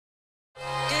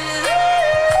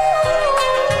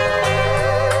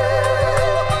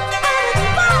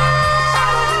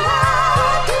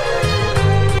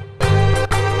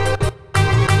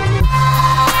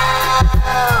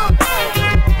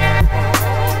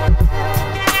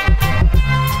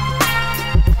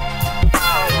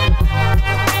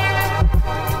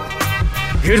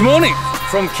Good morning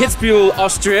from Kitzbühel,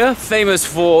 Austria, famous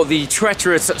for the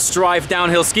treacherous Strive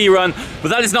downhill ski run, but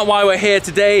that is not why we're here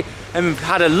today, and we've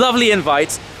had a lovely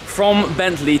invite from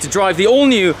Bentley to drive the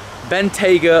all-new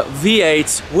Bentayga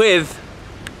V8 with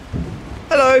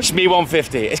hello, Shmee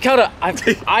 150. It's kind of,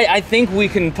 I think we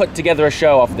can put together a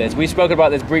show off this. We spoke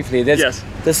about this briefly. There's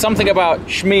something about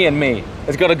Shmee and me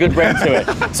that's got a good ring to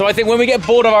it. So I think when we get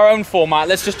bored of our own format,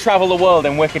 let's just travel the world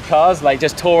in wicked cars, like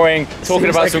just touring, talking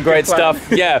about some great stuff.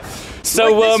 Yeah.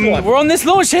 So like we're on this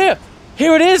launch here.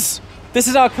 Here it is. This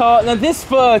is our car. Now this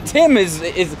for Tim is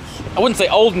I wouldn't say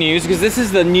old news because this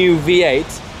is the new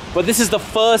V8, but this is the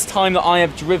first time that I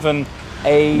have driven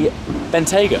a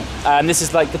Bentayga, and this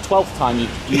is like the 12th time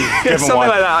you've driven something one.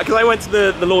 like that, because I went to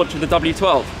the launch of the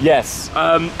W12. Yes.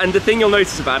 And the thing you'll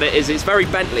notice about it is it's very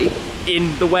Bentley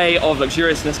in the way of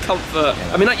luxuriousness, comfort.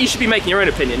 I mean, like, you should be making your own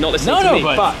opinion, not listening to me.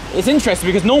 But it's interesting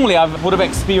because normally I would have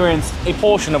experienced a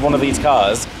portion of one of these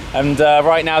cars, and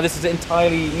right now this is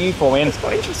entirely new for me. And it's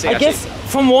quite interesting. I guess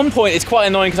from one point it's quite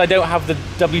annoying because I don't have the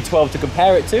W12 to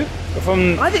compare it to. But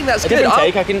from I think that's a good.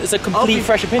 It's a complete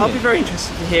fresh opinion. I'll be very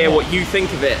interested to hear what you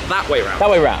think of it that way around. That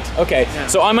way around. Okay. Yeah.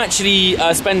 So I'm actually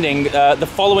spending the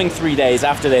following 3 days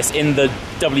after this in the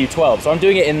W12. So I'm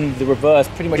doing it in the reverse,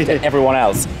 pretty much to everyone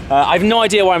else. I have no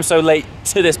idea why I'm so late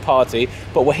to this party,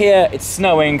 but we're here. It's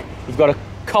snowing. We've got a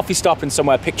coffee stop in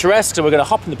somewhere picturesque, so we're going to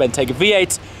hop in the Bentayga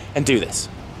V8 and do this.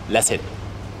 Let's hit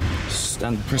it.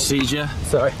 Standard procedure.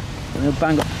 Sorry. I'm going to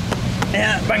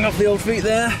bang off the old feet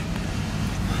there.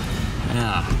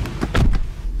 Yeah.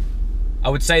 I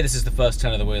would say this is the first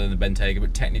turn of the wheel in the Bentayga,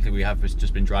 but technically we have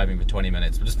just been driving for 20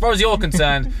 minutes. But as far as you're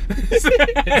concerned, it's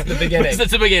the beginning.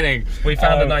 It's the beginning. We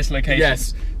found a nice location.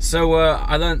 Yes. So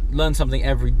I learned something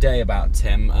every day about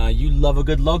Tim. You love a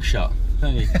good log shot,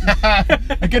 don't you?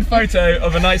 A good photo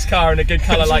of a nice car in a good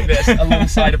colour like this,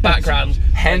 alongside a background.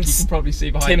 Hence, like you can probably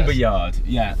see behind Timber us. Yard.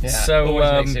 Yeah. So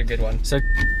always makes it a good one. So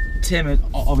Tim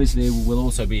obviously will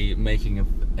also be making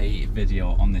a video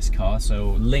on this car,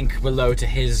 so link below to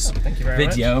his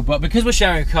video. But because we're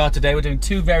sharing a car today, we're doing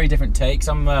two very different takes.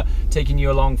 I'm taking you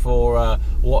along for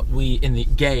what we in the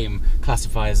game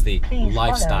classify as the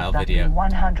lifestyle video.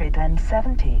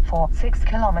 170 for 6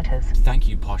 kilometers. Thank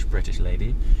you, posh British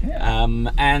lady. Yeah.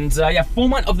 Yeah,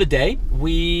 format of the day.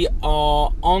 We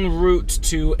are en route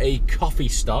to a coffee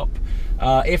stop.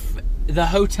 If the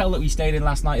hotel that we stayed in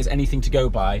last night is anything to go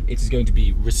by, it is going to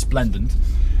be resplendent.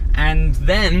 And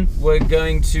then we're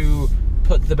going to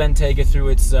put the Bentayga through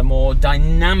its more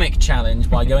dynamic challenge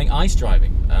by going ice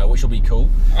driving, which will be cool.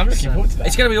 I'm looking forward to that.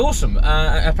 It's going to be awesome.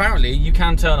 Apparently, you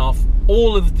can turn off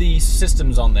all of the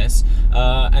systems on this,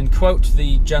 and quote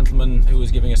the gentleman who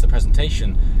was giving us the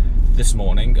presentation this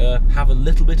morning, have a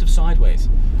little bit of sideways.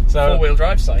 So four-wheel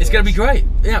drive sideways. It's going to be great.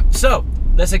 Yeah. So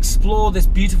let's explore this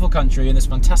beautiful country in this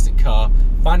fantastic car,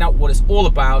 find out what it's all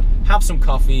about, have some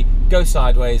coffee, go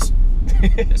sideways.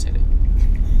 Let's hit it.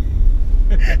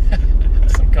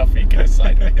 Some coffee, go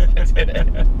sideways. Let's hit it.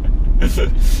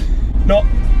 Don't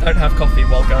have coffee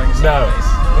while going sideways.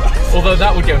 No. Although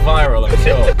that would get viral, I'm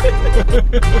sure.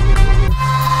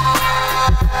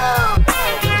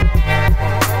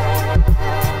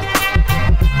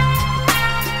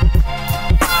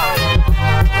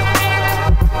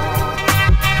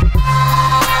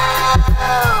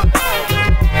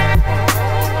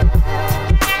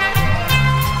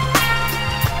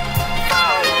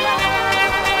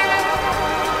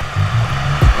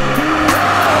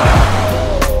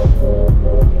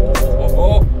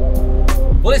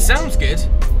 Well, it sounds good.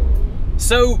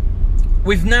 So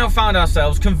we've now found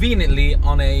ourselves conveniently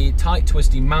on a tight,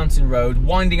 twisty mountain road,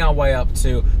 winding our way up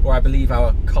to where I believe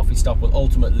our coffee stop will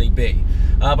ultimately be.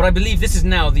 But I believe this is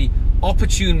now the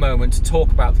opportune moment to talk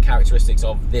about the characteristics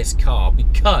of this car,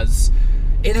 because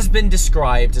it has been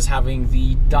described as having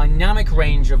the dynamic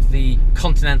range of the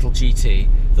Continental GT,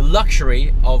 the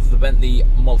luxury of the Bentley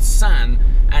Mulsanne,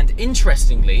 and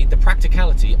interestingly, the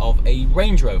practicality of a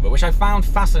Range Rover, which I found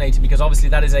fascinating because obviously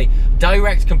that is a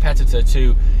direct competitor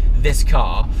to this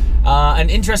car.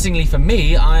 And interestingly for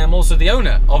me, I am also the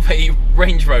owner of a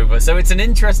Range Rover, so it's an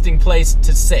interesting place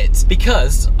to sit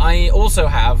because I also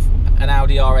have an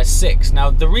Audi RS6. Now,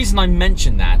 the reason I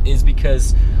mention that is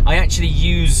because I actually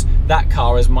use that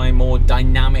car as my more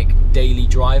dynamic daily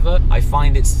driver. I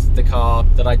find it's the car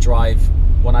that I drive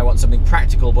when I want something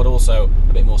practical but also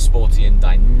a bit more sporty and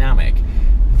dynamic.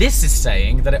 This is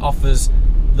saying that it offers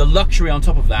the luxury on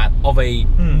top of that of a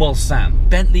Mulsanne.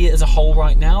 Bentley as a whole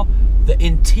right now, the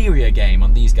interior game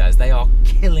on these guys, they are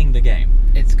killing the game.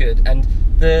 It's good, and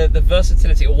the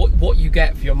versatility, or what you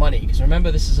get for your money. Because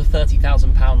remember, this is a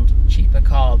 £30,000 cheaper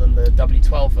car than the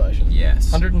W12 version.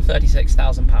 Yes.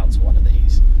 £136,000 for one of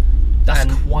these.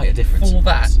 That's quite a difference. For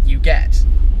that, you get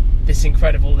this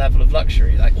incredible level of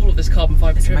luxury. Like all of this carbon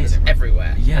fibre trim is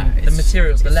everywhere. Yeah. And the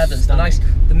materials, the leathers,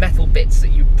 the metal bits that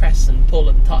you press and pull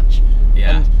and touch.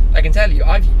 Yeah. And I can tell you,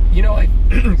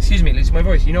 excuse me, losing my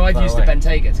voice. I've used the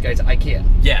Bentayga to go to IKEA.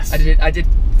 Yes. I did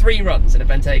 3 runs in a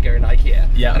Bentayga in IKEA.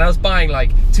 Yeah. And I was buying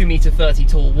like 2.30 m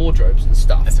tall wardrobes and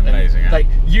stuff. That's amazing. And, like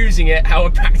using it how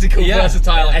a practical,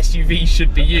 versatile SUV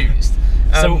should be used.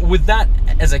 So with that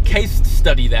as a case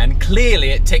study then,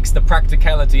 clearly it ticks the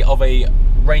practicality of a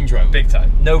Range Rover. Big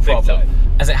time. No problem. Big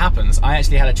time. As it happens, I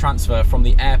actually had a transfer from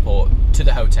the airport to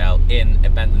the hotel in a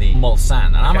Bentley Mulsanne,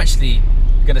 and I'm actually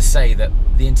going to say that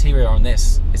the interior on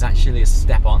this is actually a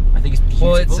step on. I think it's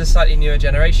beautiful. Well, it's a slightly newer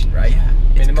generation, right? Yeah.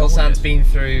 I mean, the Mulsanne's been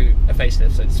through a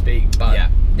facelift, so to speak, but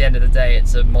at the end of the day,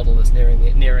 it's a model that's nearing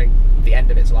the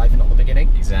end of its life and not the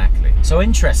beginning. Exactly. So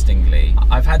interestingly,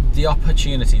 I've had the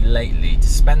opportunity lately to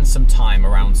spend some time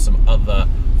around some other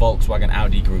Volkswagen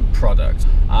Audi Group products.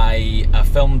 I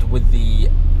filmed with the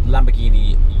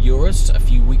Lamborghini Urus a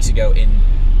few weeks ago in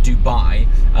Dubai.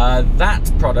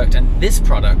 That product and this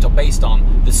product are based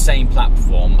on the same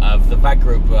platform of the VAG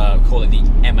Group, call it the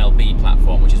MLB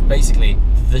platform, which is basically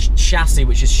the chassis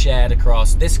which is shared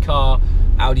across this car,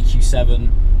 Audi Q7,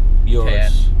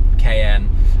 Urus, Cayenne,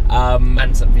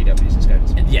 and some VWs and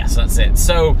Skodas. Yes, that's it.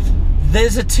 So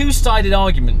there's a two-sided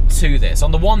argument to this.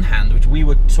 On the one hand, which we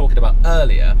were talking about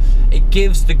earlier, it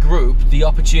gives the group the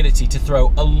opportunity to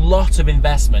throw a lot of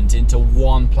investment into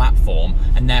one platform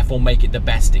and therefore make it the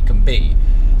best it can be.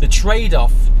 The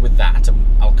trade-off with that, and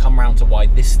I'll come around to why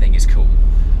this thing is cool,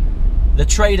 the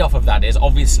trade-off of that is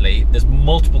obviously there's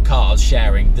multiple cars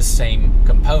sharing the same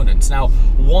components. Now,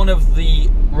 one of the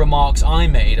remarks I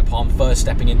made upon first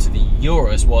stepping into the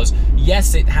Urus was,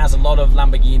 yes, it has a lot of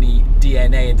Lamborghini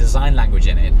DNA and design language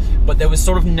in it, but there was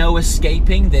sort of no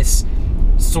escaping this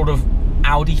sort of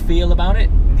Audi feel about it.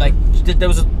 Like, there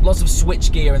was lots of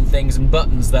switchgear and things and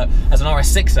buttons that, as an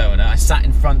RS6 owner, I sat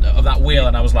in front of that wheel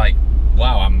and I was like,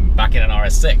 wow, I'm back in an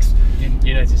RS6.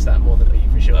 You noticed that more than me,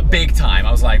 for sure. Big time.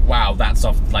 I was like, wow, that's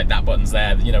off, like that button's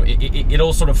there. You know, it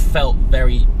all sort of felt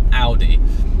very Audi.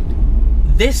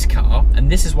 This car,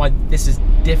 and this is why this is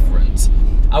different,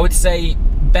 I would say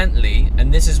Bentley,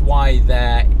 and this is why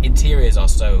their interiors are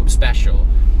so special,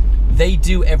 they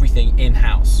do everything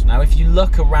in-house. Now, if you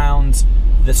look around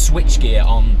the switchgear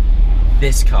on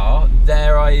this car,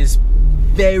 there is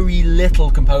very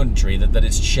little componentry that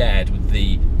is shared with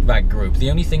the VAG Group.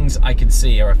 The only things I can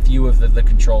see are a few of the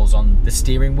controls on the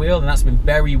steering wheel, and that's been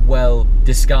very well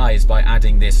disguised by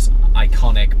adding this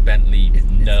iconic Bentley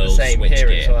Knurl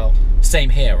switchgear. As well.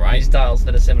 Same here, right? These dials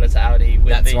that are similar to Audi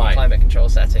with climate control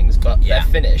settings, but they're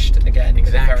finished again with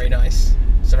a very nice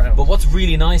surround. But what's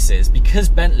really nice is, because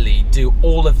Bentley do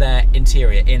all of their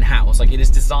interior in-house, like it is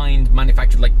designed,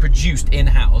 manufactured, like produced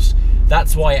in-house,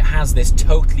 that's why it has this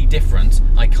totally different,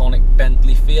 iconic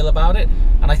Bentley feel about it.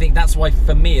 And I think that's why,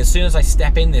 for me, as soon as I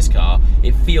step in this car,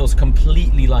 it feels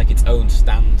completely like its own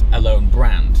stand-alone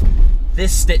brand.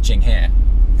 This stitching here,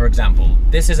 for example,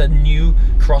 this is a new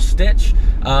cross stitch,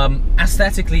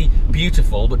 aesthetically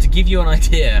beautiful, but to give you an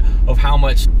idea of how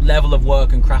much level of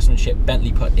work and craftsmanship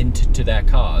Bentley put into their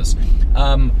cars,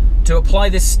 to apply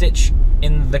this stitch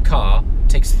in the car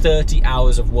takes 30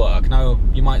 hours of work. Now,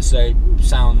 you might say,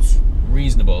 sounds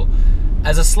reasonable.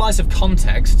 As a slice of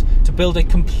context, to build a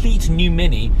complete new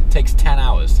Mini takes 10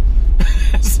 hours.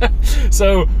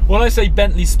 So when I say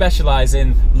Bentley specialise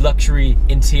in luxury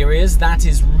interiors, that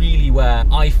is really where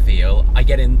I feel I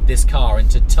get in this car, and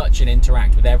to touch and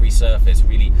interact with every surface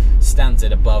really stands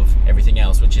it above everything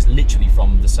else, which is literally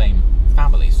from the same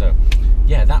family. So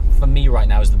yeah, that for me right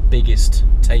now is the biggest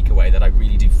takeaway, that I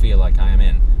really do feel like I am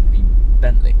in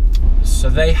Bentley. So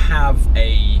they have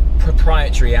a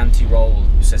proprietary anti-roll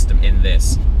system in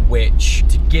this, which,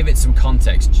 to give it some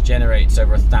context, generates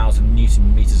over 1,000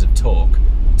 Newton meters of torque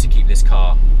to keep this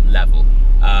car level.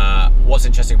 What's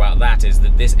interesting about that is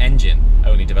that this engine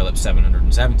only develops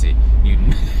 770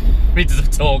 Newton meters of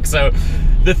torque, so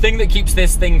the thing that keeps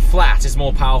this thing flat is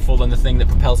more powerful than the thing that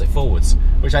propels it forwards,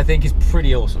 which I think is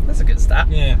pretty awesome. That's a good stat.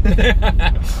 Yeah.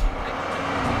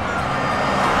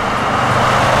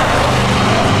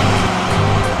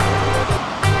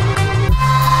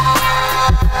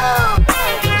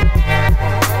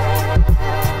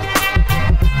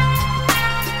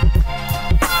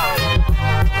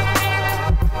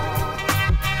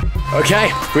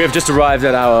 Okay, we have just arrived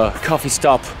at our coffee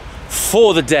stop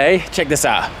for the day. Check this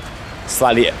out.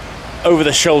 Slightly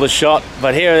over-the-shoulder shot,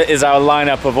 but here is our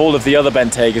lineup of all of the other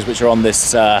Bentaygas which are on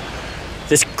this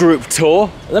this group tour.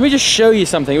 Let me just show you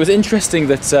something. It was interesting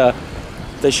that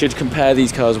they should compare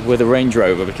these cars with a Range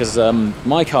Rover, because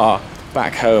my car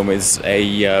back home is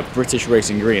a British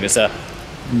Racing Green. It's a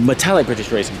metallic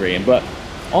British Racing Green, but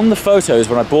on the photos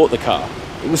when I bought the car,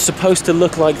 it was supposed to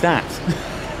look like that.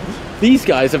 These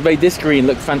guys have made this green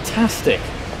look fantastic.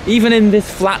 Even in this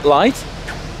flat light,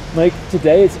 like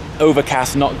today it's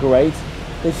overcast, not great,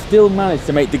 they've still managed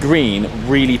to make the green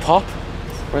really pop.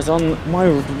 Whereas on my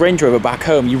Range Rover back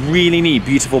home, you really need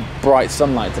beautiful bright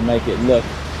sunlight to make it look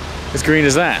as green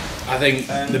as that. I think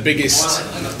the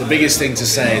biggest thing to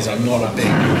say is I'm not a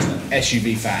big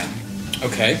SUV fan.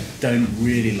 Okay. Don't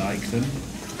really like them.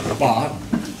 But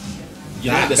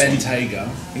that Bentayga,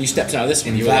 when you stepped out of this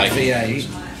one, you were that like, V8.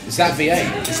 Is that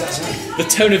V8? Is that so? The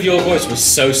tone of your voice was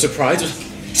so surprised.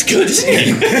 It's good, isn't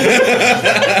it?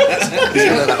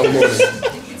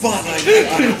 But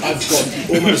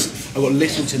I've got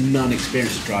little to none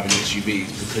experience of driving SUVs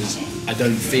because I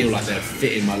don't feel like they're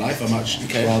fit in my life. I much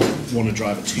rather want to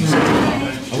drive a two-seater car.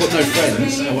 I've got no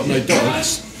friends, I've got no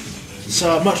dogs,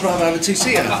 so I'd much rather have a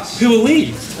two-seater. Who are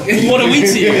we? What are we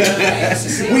to you?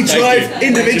 We drive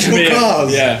individual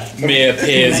cars. Yeah, mere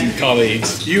peers and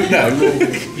colleagues. You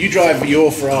drive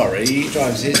your Ferrari, he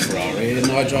drives his Ferrari,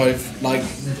 and I drive, like,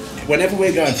 whenever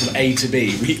we're going from A to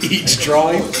B, we each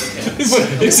drive.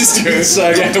 This is true. So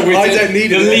I don't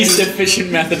need the least efficient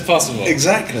method possible.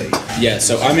 Exactly. Yeah,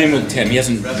 so I'm in with Tim. He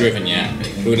hasn't driven yet.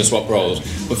 We're going to swap roles.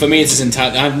 But for me, it's his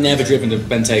entire... I've never driven the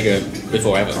Bentayga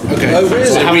before, ever. Okay. Oh, really?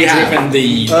 So I haven't driven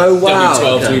the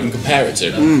W12 to even compare it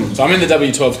to. So I'm in the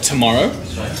W12 tomorrow.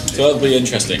 So that'll be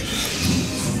interesting.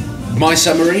 My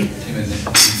summary,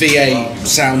 V8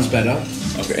 sounds better.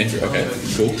 Okay,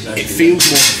 cool. It feels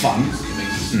more fun.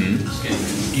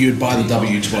 You'd buy the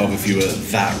W12 if you were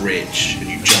that rich and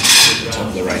you jumped to the top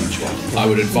of the range one. I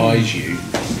would advise you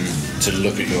to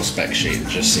look at your spec sheet and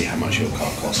just see how much your car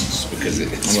costs, because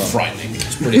it's frightening.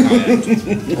 It's pretty high end.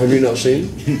 Have you not seen?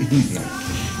 No.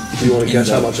 Do you want to guess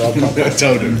how much our car I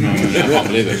told him. No, I can't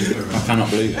believe it. I cannot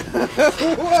believe it.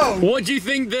 What do you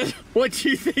think the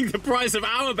price of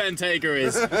our Bentayga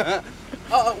is? I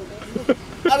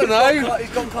don't know.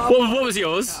 What was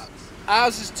yours?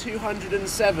 Ours is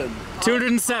 207.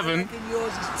 207? I think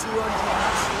yours is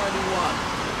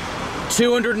 221.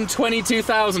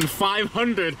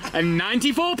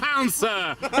 £222,594,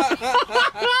 sir!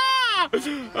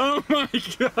 Oh my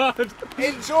god!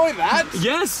 Enjoy that!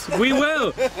 Yes, we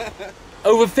will!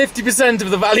 Over 50% of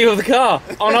the value of the car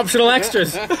on optional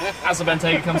extras. As the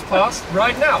Bentayga comes past,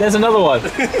 right now. There's another one.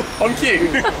 On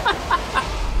cue.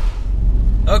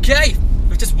 Okay,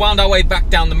 we've just wound our way back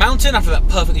down the mountain after that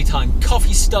perfectly timed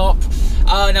coffee stop.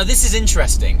 Now this is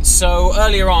interesting. So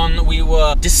earlier on we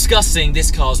were discussing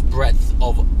this car's breadth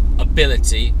of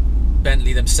ability.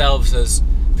 Bentley themselves has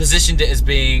positioned it as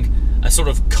being a sort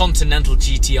of continental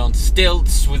GT on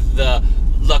stilts with the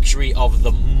luxury of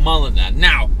the Mulliner.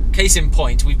 Now, case in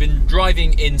point, we've been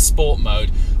driving in sport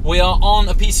mode. We are on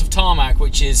a piece of tarmac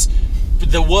which is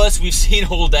the worst we've seen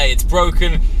all day. It's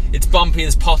broken, it's bumpy,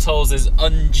 there's potholes, there's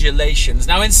undulations.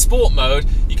 Now in sport mode,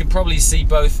 you can probably see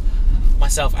both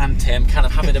myself and Tim kind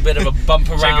of having a bit of a bump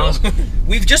around.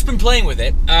 We've just been playing with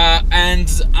it, and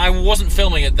I wasn't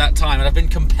filming at that time, and I've been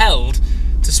compelled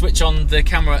to switch on the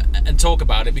camera and talk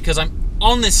about it because I'm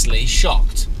honestly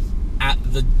shocked at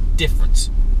the difference.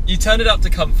 You turned it up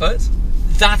to comfort.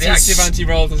 That the is active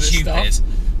anti-roll does its stupid. stuff.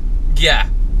 Yeah.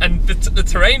 And the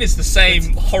terrain is the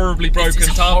same horribly broken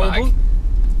it's tarmac. horrible.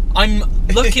 I'm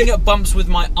looking at bumps with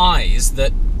my eyes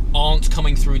that aren't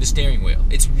coming through the steering wheel.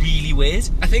 It's really weird.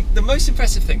 I think the most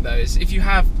impressive thing though is if you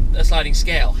have a sliding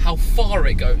scale, how far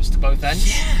it goes to both ends.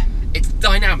 Yeah. It's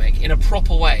dynamic in a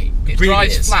proper way. It really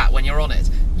drives is. flat when you're on it,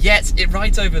 yet it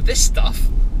rides over this stuff.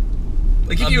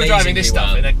 Like if you were driving this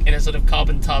stuff well. in a sort of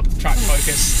carbon tub track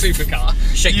focused supercar,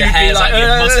 Shake the you'd be hairs like, out of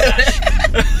your mustache.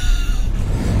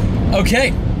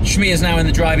 Okay, Shmi is now in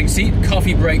the driving seat,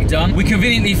 coffee break done. We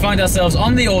conveniently find ourselves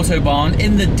on the Autobahn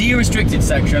in the de-restricted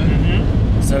section.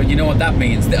 So you know what that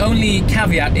means. The only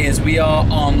caveat is we are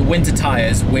on winter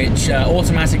tyres, which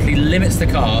automatically limits the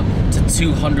car to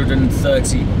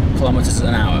 230 kilometers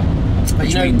an hour. But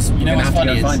Which you means know what's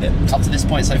funny is, find it. up to this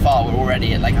point so far, we're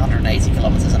already at like 180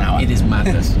 kilometers an hour. It is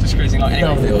madness. Just cruising like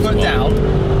Love the anyway. Foot Autobahn. down,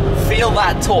 feel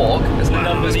that torque as the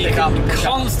numbers You pick up. can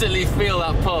constantly feel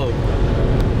that pull.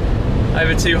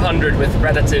 Over 200 with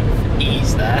relative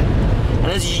ease there.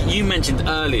 And as you mentioned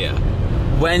earlier,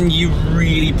 when you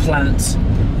really plant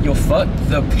your foot,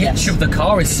 the pitch of the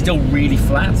car is still really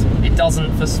flat. It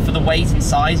doesn't, for the weight and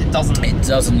size, it doesn't pick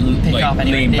like, up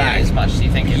anywhere near as much as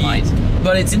you think it might.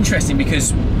 But it's interesting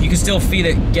because you can still feel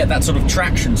it get that sort of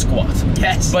traction squat.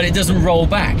 Yes. But it doesn't roll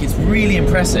back. It's really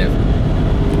impressive.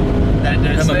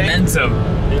 The momentum.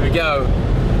 Here we go.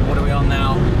 What are we on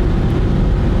now?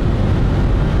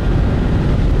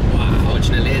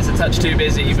 Unfortunately, it's a touch too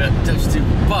busy,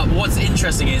 but what's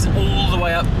interesting is all the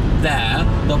way up there,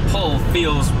 the pull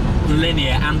feels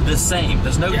linear and the same.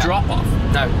 There's no drop off.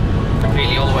 No,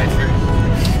 completely all the way through.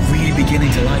 Really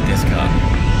beginning to like this car.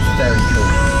 Very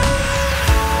cool.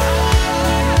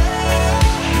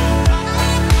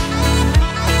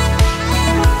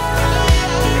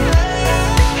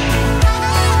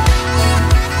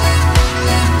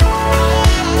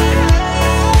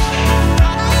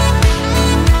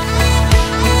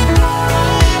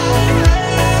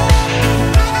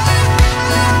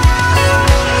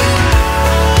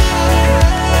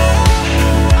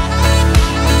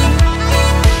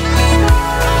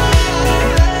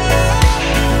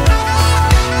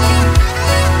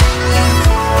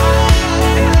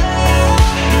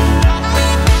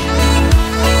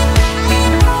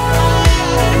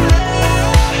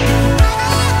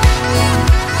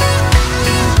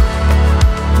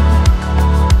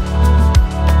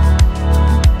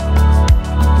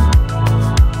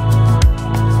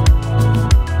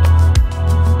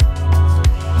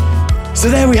 So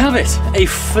there we have it, a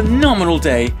phenomenal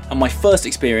day and my first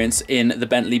experience in the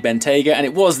Bentley Bentayga, and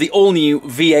it was the all-new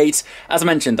V8. As I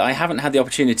mentioned, I haven't had the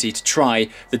opportunity to try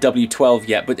the W12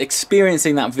 yet, but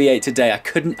experiencing that V8 today, I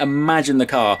couldn't imagine the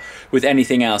car with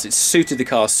anything else. It suited the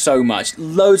car so much.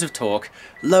 Loads of torque,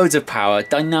 loads of power,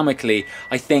 dynamically.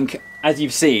 I think, as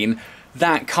you've seen,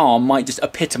 that car might just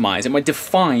epitomise, it might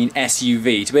define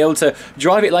SUV. To be able to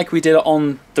drive it like we did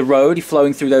on the road,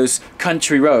 flowing through those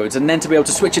country roads, and then to be able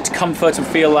to switch it to comfort and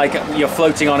feel like you're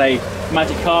floating on a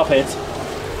magic carpet.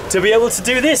 To be able to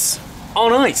do this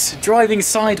on ice, driving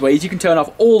sideways, you can turn off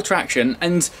all traction,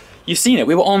 and you've seen it.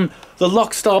 We were on the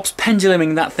lock stops,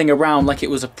 penduluming that thing around like it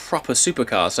was a proper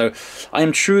supercar. So I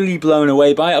am truly blown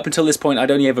away by it. Up until this point,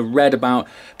 I'd only ever read about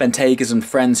Bentaygas, and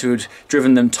friends who had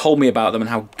driven them told me about them and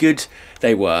how good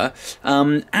they were.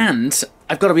 And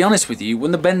I've got to be honest with you,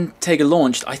 when the Bentayga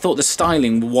launched, I thought the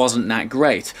styling wasn't that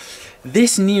great.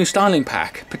 This new styling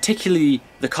pack, particularly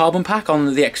the carbon pack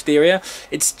on the exterior,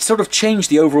 it's sort of changed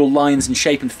the overall lines and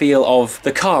shape and feel of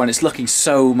the car, and it's looking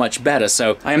so much better.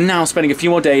 So I am now spending a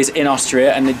few more days in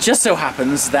Austria, and it just so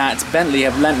happens that Bentley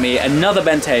have lent me another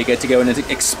Bentayga to go and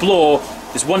explore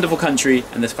this wonderful country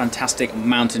and this fantastic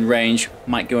mountain range.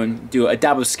 Might go and do a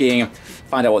dab of skiing,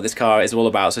 find out what this car is all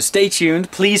about. So stay tuned,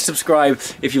 please subscribe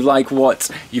if you like what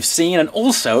you've seen, and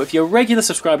also if you're a regular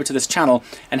subscriber to this channel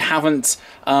and haven't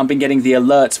been getting the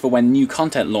alerts for when new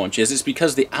content launches, it's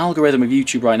because the algorithm of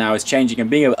YouTube right now is changing and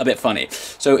being a bit funny.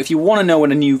 So if you want to know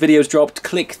when a new video is dropped,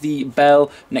 click the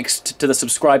bell next to the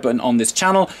subscribe button on this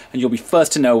channel and you'll be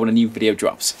first to know when a new video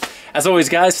drops. As always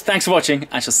guys, thanks for watching.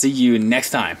 I shall see you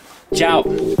next time.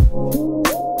 Ciao.